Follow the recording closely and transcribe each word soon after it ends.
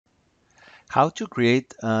How to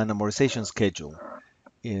create an amortization schedule.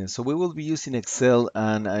 So we will be using Excel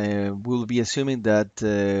and we'll be assuming that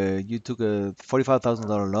you took a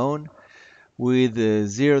 $45,000 loan with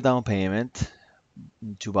zero down payment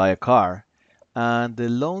to buy a car. And the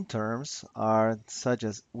loan terms are such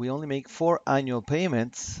as we only make four annual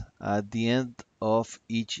payments at the end of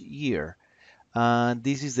each year. And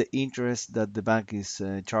this is the interest that the bank is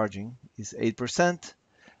charging is 8%.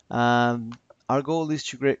 And our goal is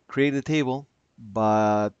to create a table,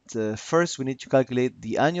 but first we need to calculate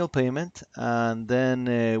the annual payment, and then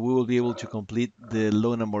we will be able to complete the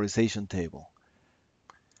loan amortization table.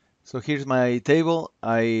 So here's my table.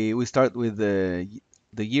 I We start with the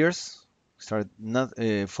years. Start not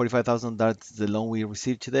 45,000. That's the loan we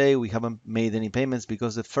received today. We haven't made any payments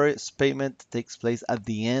because the first payment takes place at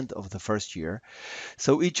the end of the first year.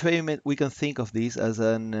 So each payment we can think of this as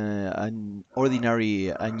an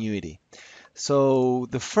ordinary annuity. So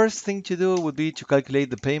the first thing to do would be to calculate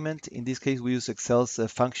the payment. In this case, we use Excel's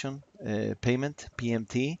function payment,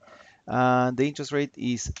 PMT. And the interest rate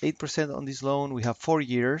is 8% on this loan. We have 4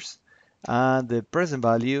 years. And the present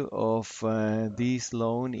value of this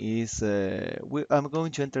loan is, I'm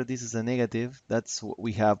going to enter this as a negative. That's what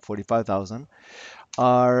we have, 45,000.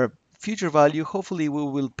 Our future value, hopefully we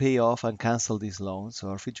will pay off and cancel this loan, so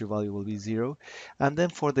our future value will be zero. And then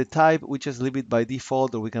for the type, we just leave it by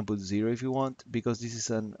default, or we can put zero if you want, because this is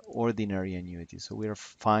an ordinary annuity, so we are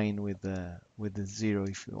fine with the zero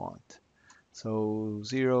if you want. So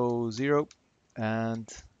zero, zero,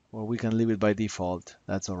 and well, we can leave it by default.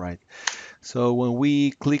 That's all right. So when we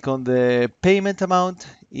click on the payment amount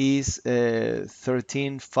is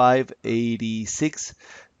 13,586.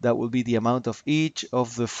 That will be the amount of each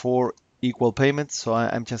of the four equal payments. So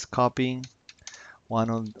I'm just copying one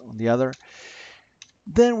on the other.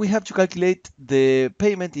 Then we have to calculate the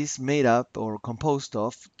payment is made up or composed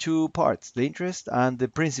of two parts, the interest and the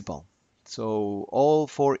principal. So all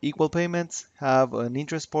four equal payments have an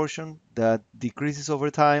interest portion that decreases over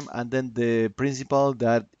time and then the principal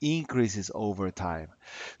that increases over time.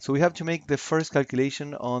 So we have to make the first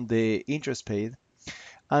calculation on the interest paid,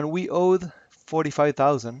 and we owed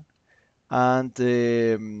 45,000, and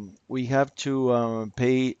we have to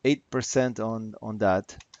pay 8% on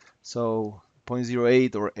that. So zero point zero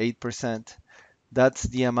 0.08 or 8%. That's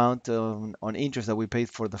the amount on interest that we paid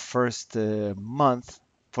for the first month,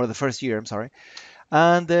 for the first year, I'm sorry.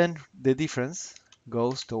 And then the difference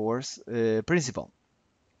goes towards principal.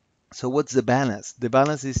 So what's the balance? The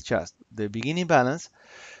balance is just the beginning balance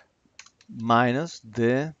minus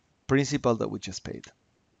the principal that we just paid.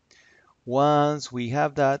 Once we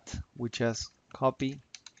have that, we just copy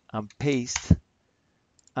and paste.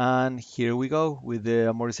 And here we go with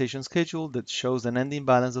the amortization schedule that shows an ending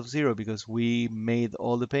balance of zero because we made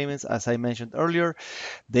all the payments. As I mentioned earlier,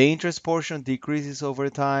 the interest portion decreases over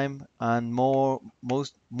time and more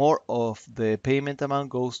of the payment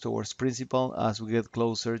amount goes towards principal as we get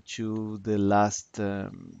closer to the last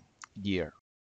year.